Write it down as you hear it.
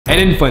An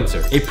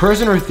influencer, a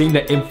person or thing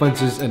that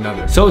influences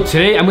another. So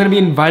today I'm gonna be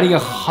inviting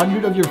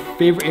 100 of your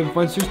favorite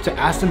influencers to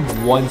ask them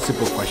one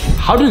simple question.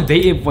 How do they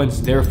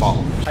influence their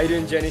followers? How you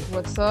doing, Jenny?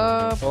 What's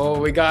up? Oh,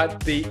 we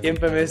got the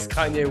infamous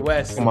Kanye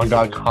West. Oh my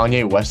god,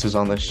 Kanye West is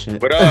on this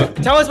shit. What up?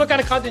 Tell us what kind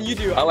of content you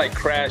do. I like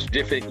crash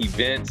different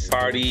events,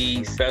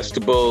 parties,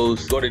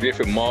 festivals, go to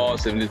different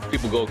malls, and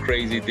people go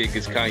crazy, think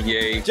it's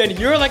Kanye. Jenny,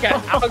 you're like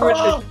an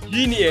algorithm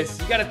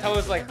genius. You gotta tell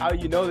us like how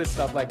you know this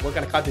stuff, like what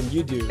kind of content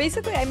you do.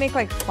 Basically, I make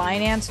like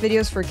finance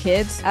videos for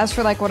kids. As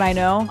for like what I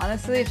know,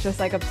 honestly, it's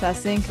just like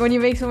obsessing. When you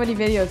make so many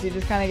videos, you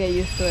just kind of get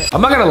used to it. I'm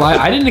not gonna lie,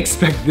 I didn't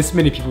expect this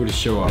many people to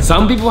show up.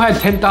 Some people had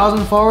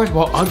 10,000 followers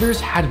while others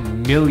had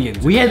millions.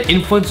 We had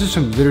influencers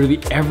from literally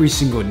every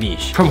single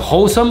niche. From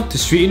wholesome to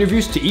street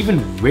interviews to even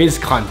Riz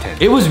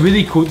content. It was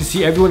really cool to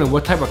see everyone and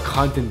what type of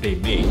content they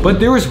made. But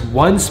there was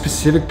one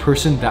specific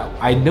person that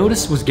I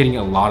noticed was getting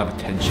a lot of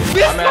attention.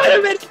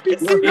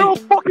 There's no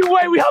fucking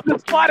way we have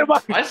this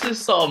Spider-Man. I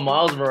just saw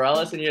Miles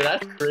Morales in here.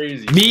 That's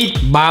crazy.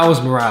 Meet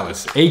Miles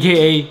Morales,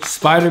 aka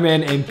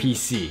Spider-Man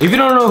NPC. If you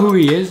don't know who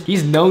he is,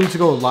 he's known to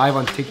go live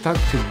on TikTok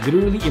to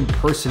literally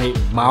impersonate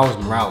Miles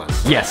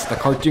Morales. Yes, the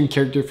cartoon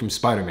character from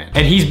Spider-Man.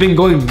 And he's been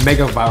going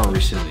mega viral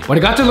recently. But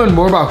I got to learn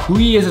more about who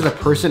he is as a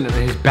person and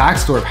his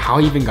backstory of how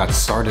he even got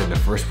started in the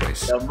first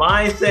place. The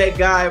mindset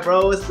guy,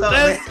 bro. What's up,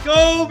 Let's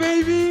go,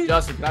 baby!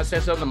 Justin, can I say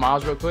something to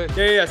Miles real quick?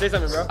 Yeah, say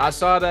something, bro. I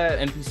saw that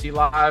NPC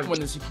live when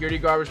the security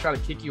guard was trying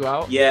to kick you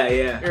out. Yeah.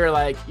 You're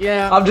like,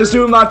 yeah. I'm just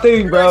doing my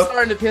thing, You're bro.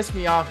 starting to piss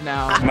me off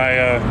now.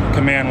 My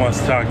command wants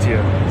to talk to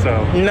you,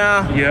 so.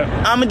 Nah. Yep.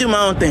 I'm gonna do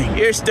my own thing.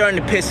 You're starting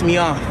to piss me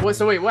off.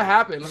 So wait, what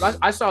happened?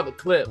 I saw the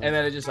clip and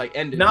then it just like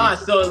ended. Nah,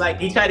 so like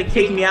he tried to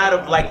kick me out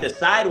of like the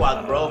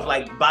sidewalk, bro,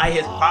 like by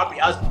his property.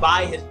 I was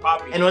by his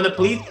property. And when the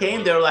police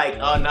came, they were like,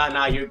 oh,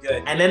 nah, you're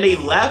good. And then they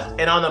left,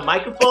 and on the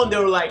microphone, they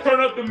were like, turn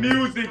up the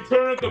music,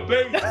 turn up the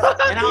bass.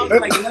 And I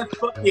was like, let's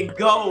fucking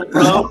go,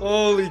 bro.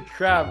 Holy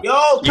crap. Yo,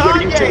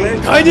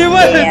 Kanye! Kanye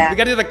West! Yeah. We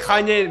gotta do the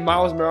Kanye and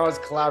Miles Morales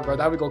collab, bro.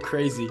 That would go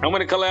crazy. I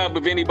want to collab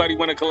if anybody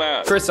want to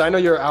collab. Chris, I know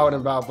you're out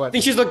and about, but I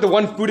think she's like the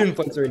one food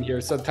influencer in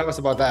here, so tell us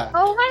about that.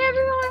 Oh, hi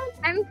everyone.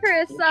 I'm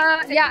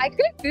Carissa. Yeah, I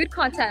create food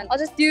content. I'll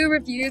just do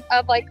reviews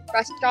of like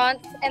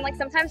restaurants, and like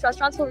sometimes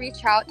restaurants will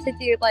reach out to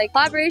do like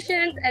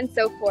collaborations and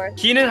so forth.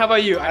 Keenan, how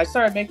about you? I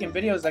started making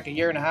videos like a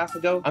year and a half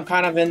ago. I'm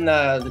kind of in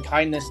the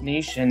kindness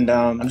niche, and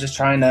I'm just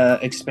trying to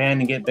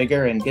expand and get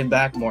bigger and give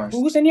back more.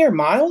 Who's in here,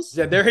 Miles?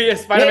 Yeah, there he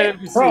is, Spider-Man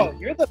NPC. Bro,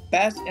 you're the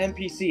best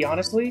NPC,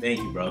 honestly. Thank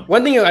you, bro.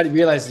 One thing I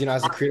realized, you know,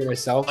 as a creator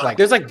myself, like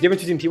there's like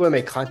difference between people that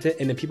make content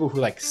and the people who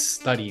like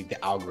study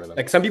the algorithm.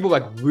 Like some people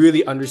like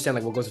really understand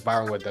like what goes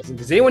viral and what doesn't.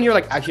 Does anyone here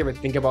like actually ever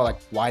think about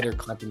like why their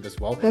content does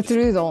well? That's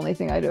really the only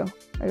thing I do.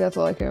 Like that's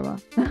all I care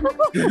about.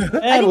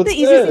 I think the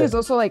easiest thing is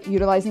also like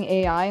utilizing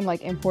AI and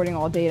like importing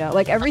all data.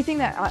 Like everything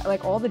that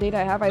like all the data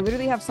I have, I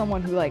literally have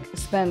someone who like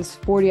spends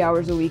 40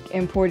 hours a week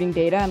importing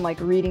data and like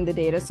reading the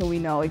data so we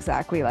know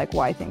exactly like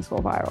why things go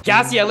viral.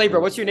 Gassy LA,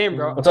 bro. What's your name,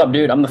 bro? What's up,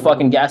 dude? I'm the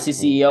fucking Gassy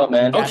CEO,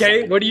 man.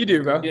 Okay, what do you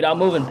do, bro? Dude, I'm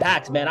moving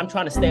packs, man. I'm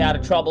trying to stay out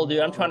of trouble, dude.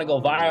 I'm trying to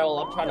go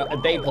viral. I'm trying to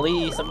evade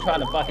police. I'm trying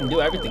to fucking do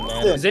everything,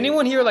 man. Does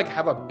anyone here like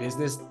have a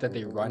business that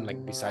they run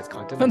like besides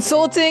content?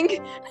 Consulting.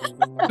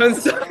 But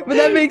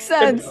that makes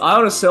sense. I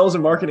own a sales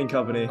and marketing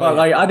company.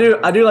 Like I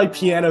do like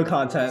piano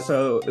content,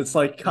 so it's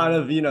like kind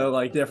of, you know,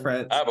 like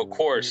different. I have a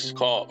course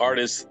called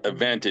Artist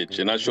Advantage,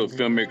 and I show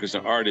filmmakers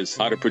and artists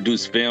how to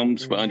produce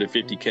films for under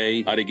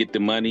 50K, how to get the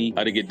money,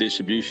 how to get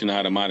distribution,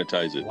 how to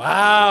monetize it.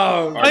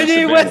 Wow.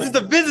 Kanye West is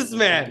the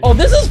businessman. Oh,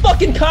 this is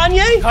fucking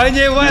Kanye?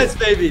 Kanye West,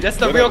 baby. That's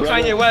the real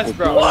Kanye West,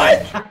 bro.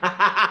 What?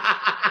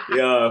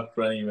 Yo,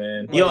 funny,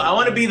 man. Yo, I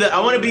want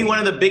to be one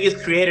of the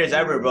biggest creators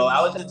ever, bro. I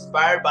was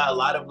inspired by a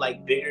lot of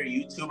like bigger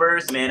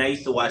YouTubers, man. I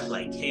used to watch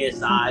like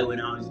KSI when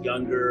I was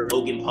younger,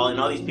 Logan Paul, and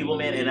all these people,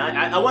 man. And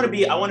I want to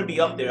be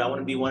up there. I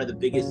want to be one of the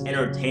biggest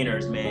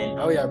entertainers, man.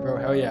 Oh yeah, bro.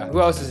 Hell yeah.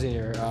 Who else is in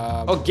here?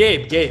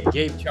 Gabe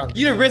Chung.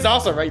 You did Riz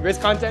also, right? Riz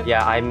content?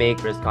 Yeah, I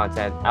make Riz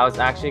content. I was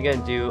actually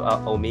gonna do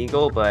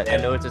Omegle, but I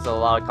noticed there's a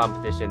lot of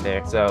competition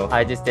there, so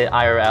I just did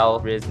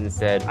IRL Riz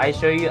instead. I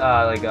show you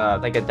like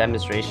a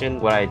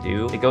demonstration what I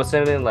do. It goes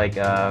something like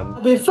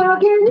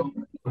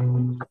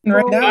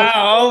Right now.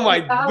 Wow, oh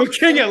my, we're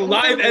getting a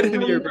live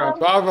edit here, bro.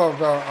 Bravo,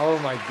 bro. Oh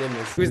my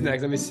goodness. Who's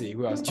next? Let me see.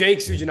 Who else? Jake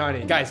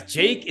Sujinani. Guys,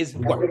 Jake is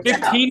what,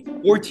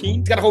 15, 14?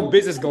 He's got a whole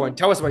business going.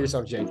 Tell us about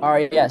yourself, Jake. All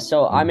right, yeah,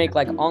 so I make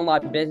like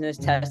online business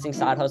testing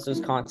side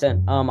hustles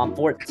content. I'm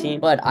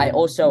 14, but I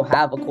also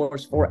have a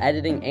course for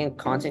editing and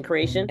content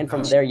creation. And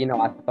from there, you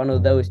know, I funnel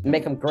those,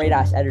 make them great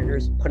ass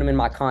editors, put them in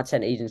my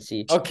content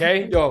agency.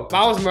 Okay, yo,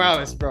 Miles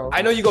Morales, bro.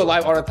 I know you go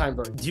live all the time,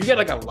 bro. Do you get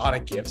like a lot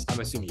of gifts?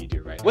 I'm assuming you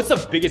do, right? What's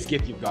the biggest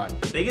gift you've gotten?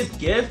 The biggest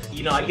gift,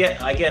 you know, I get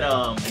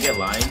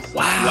lines.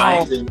 Wow.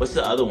 Lines, and what's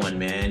the other one,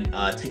 man?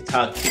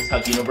 TikTok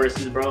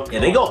Universities, bro. Yeah,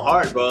 they go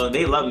hard, bro.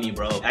 They love me,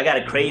 bro. I got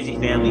a crazy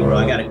family, bro.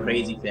 I got a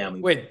crazy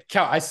family. Wait,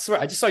 Cal, I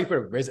swear, I just saw you put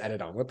a Riz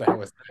edit on. What the hell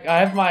was that? I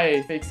have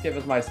my fake skip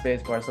as my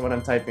space bar, so when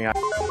I'm typing,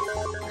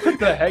 What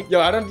the heck? Yo,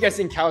 I don't know if you guys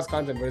seen Cal's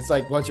content, but it's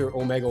like a bunch of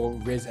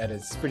Omegle Riz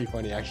edits. It's pretty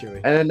funny, actually.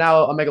 And then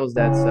now Omegle's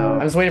dead, so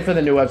I'm just waiting for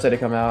the new website to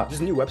come out.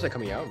 There's a new website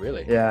coming out,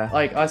 really? Yeah,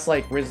 like us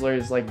like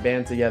Rizzlers like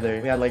band together.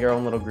 We had like our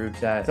own little group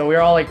chat. So we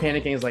were all like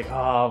panicking. It's like,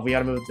 oh, we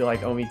gotta move to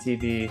like Omi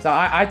TV. So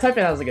I typed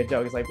it as like a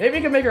joke. It's like, maybe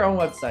we can make our own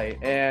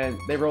website. And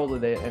they rolled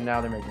with it, and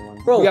now they're making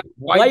one. Bro,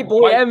 White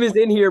Boy M is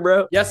in here,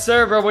 bro. Yes,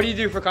 sir, bro. What do you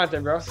do for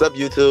content, bro? What's up,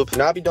 YouTube? You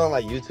know, I be doing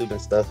like YouTube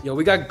and stuff. Yo,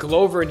 we got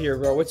Glover in here,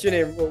 bro. What's your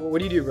name? What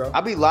do you do, bro?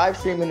 I be live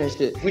streaming and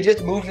shit. We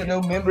just moved a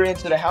new member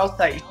into the house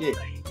type shit.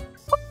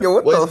 Yo,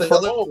 what the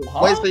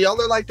fuck? Wait, so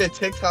y'all are like the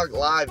TikTok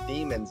live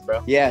demons,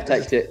 bro? Yeah,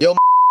 type shit. Yo,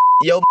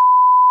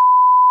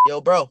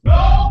 bro.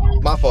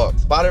 My fault.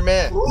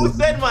 Spider-Man. Who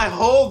said my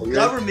whole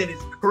government is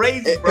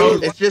crazy, bro?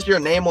 It's just your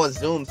name on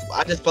Zoom. So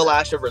I just feel like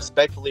I should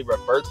respectfully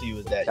refer to you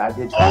as that.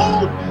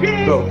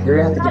 Bro,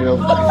 you're gonna have to get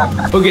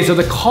over. Okay, so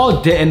the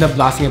call did end up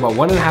lasting about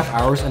 1.5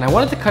 hours, and I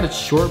wanted to cut it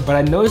short, but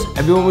I noticed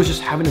everyone was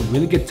just having a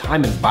really good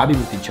time and vibing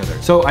with each other.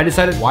 So I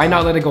decided, why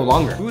not let it go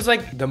longer? Who's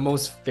like the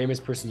most famous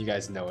person you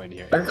guys know in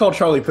here? I can call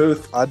Charlie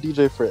Puth. I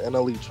DJ for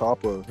NLE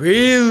Choppa.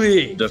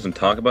 Really? Doesn't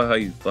talk about how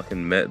you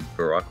fucking met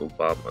Barack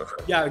Obama.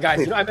 Yeah, guys,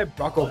 you know I met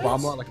Barack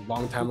Obama like a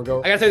long time ago.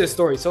 I gotta tell you the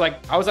story. So like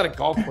I was at a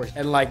golf course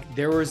and like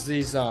there was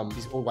these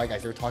old white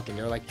guys. They were talking.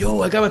 They were like,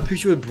 "Yo, I got my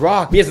picture with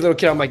Barack." Me as a little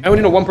kid, I'm like, I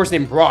only know one person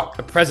named Barack,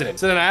 the president.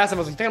 So then I asked them,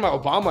 I was like, thinking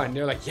about Obama, and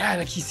they're like, "Yeah,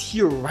 like he's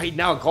here right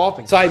now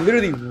golfing." So I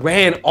literally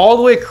ran all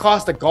the way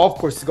across the golf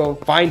course to go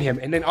find him.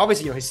 And then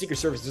obviously, you know, his Secret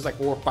Service, there's like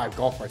 4 or 5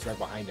 golf carts right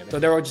behind him. So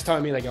they were just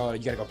telling me like, "Oh, you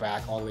gotta go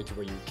back all the way to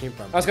where you came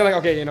from." I was kind of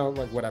like, okay, you know,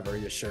 like whatever,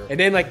 yeah, sure. And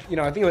then like, you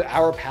know, I think it was an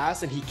hour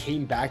passed and he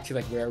came back to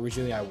like where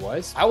originally I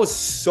was. I was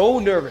so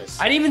nervous.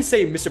 I didn't even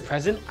say Mr.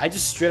 President. I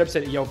just straight up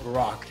said, "Yo,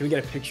 Barack, can we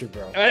get a picture,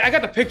 bro?" I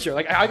got the picture.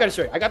 Like I gotta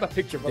show you. I got the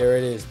picture, bro. There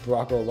it is,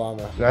 Barack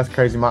Obama. That's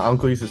crazy. My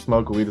uncle used to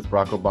smoke weed with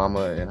Barack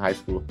Obama in high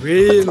school.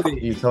 Really?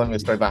 He told me a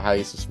story about how he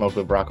used to smoke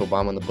with Barack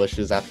Obama in the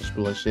bushes after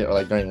school and shit, or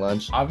like during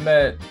lunch. I've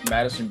met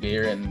Madison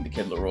Beer and the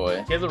Kid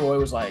Leroy. Kid Leroy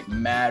was like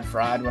mad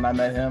fried when I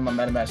met him. I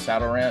met him at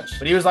Saddle Ranch,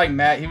 but he was like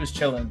mad. He was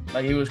chilling.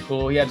 Like he was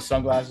cool. He had the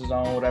sunglasses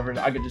on, whatever.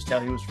 I could just tell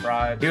he was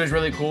fried. He was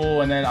really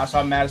cool. And then I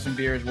saw Madison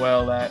Beer as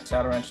well at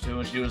Saddle Ranch too,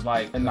 and she was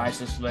like the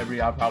nicest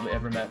celebrity I've probably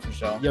ever met for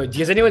sure. Yo,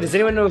 does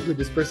anyone know who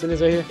this person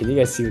is right here? Can you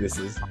guys see who this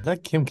is? Is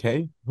that Kim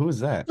K? Who is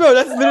that? Bro,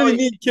 that's literally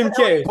me, Kim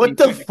K. What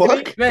the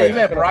fuck? Man, you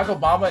met Barack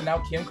Obama and now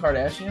Kim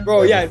Kardashian?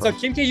 Bro, yeah. So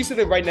Kim K used to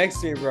live right next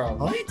to me, bro.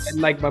 What?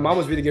 And like my mom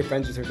was really good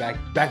friends with her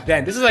back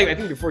then. This is like I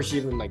think before she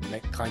even like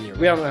met Kanye.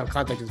 We don't have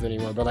contact with her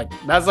anymore, but like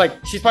that's like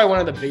she's probably one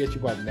of the biggest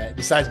people I've met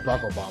besides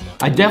Barack Obama.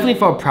 I definitely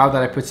felt proud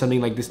that I put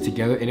something like this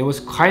together, and it was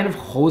kind of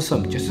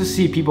wholesome just to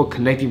see people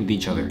connecting with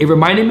each other. It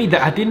reminded me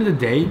that at the end of the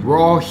day, we're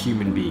all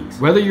human beings.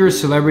 Whether you're a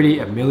celebrity,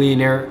 a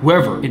millionaire,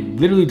 whoever, it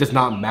literally does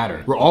not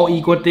matter. We're all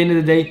equal at the end of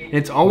the day, and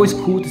it's always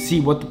cool to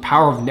see what the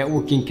power of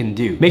networking can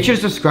do. Make sure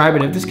to subscribe,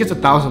 and if this gets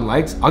 1,000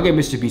 likes, I'll get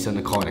Mr. Beast on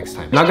the call next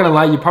time. Not gonna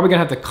lie, you're probably gonna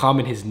have to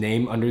comment his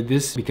name under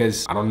this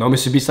because I don't know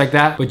Mr. Beast like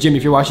that. But Jim,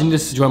 if you're watching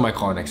this, join my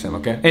call next time,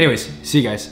 okay? Anyways, see you guys.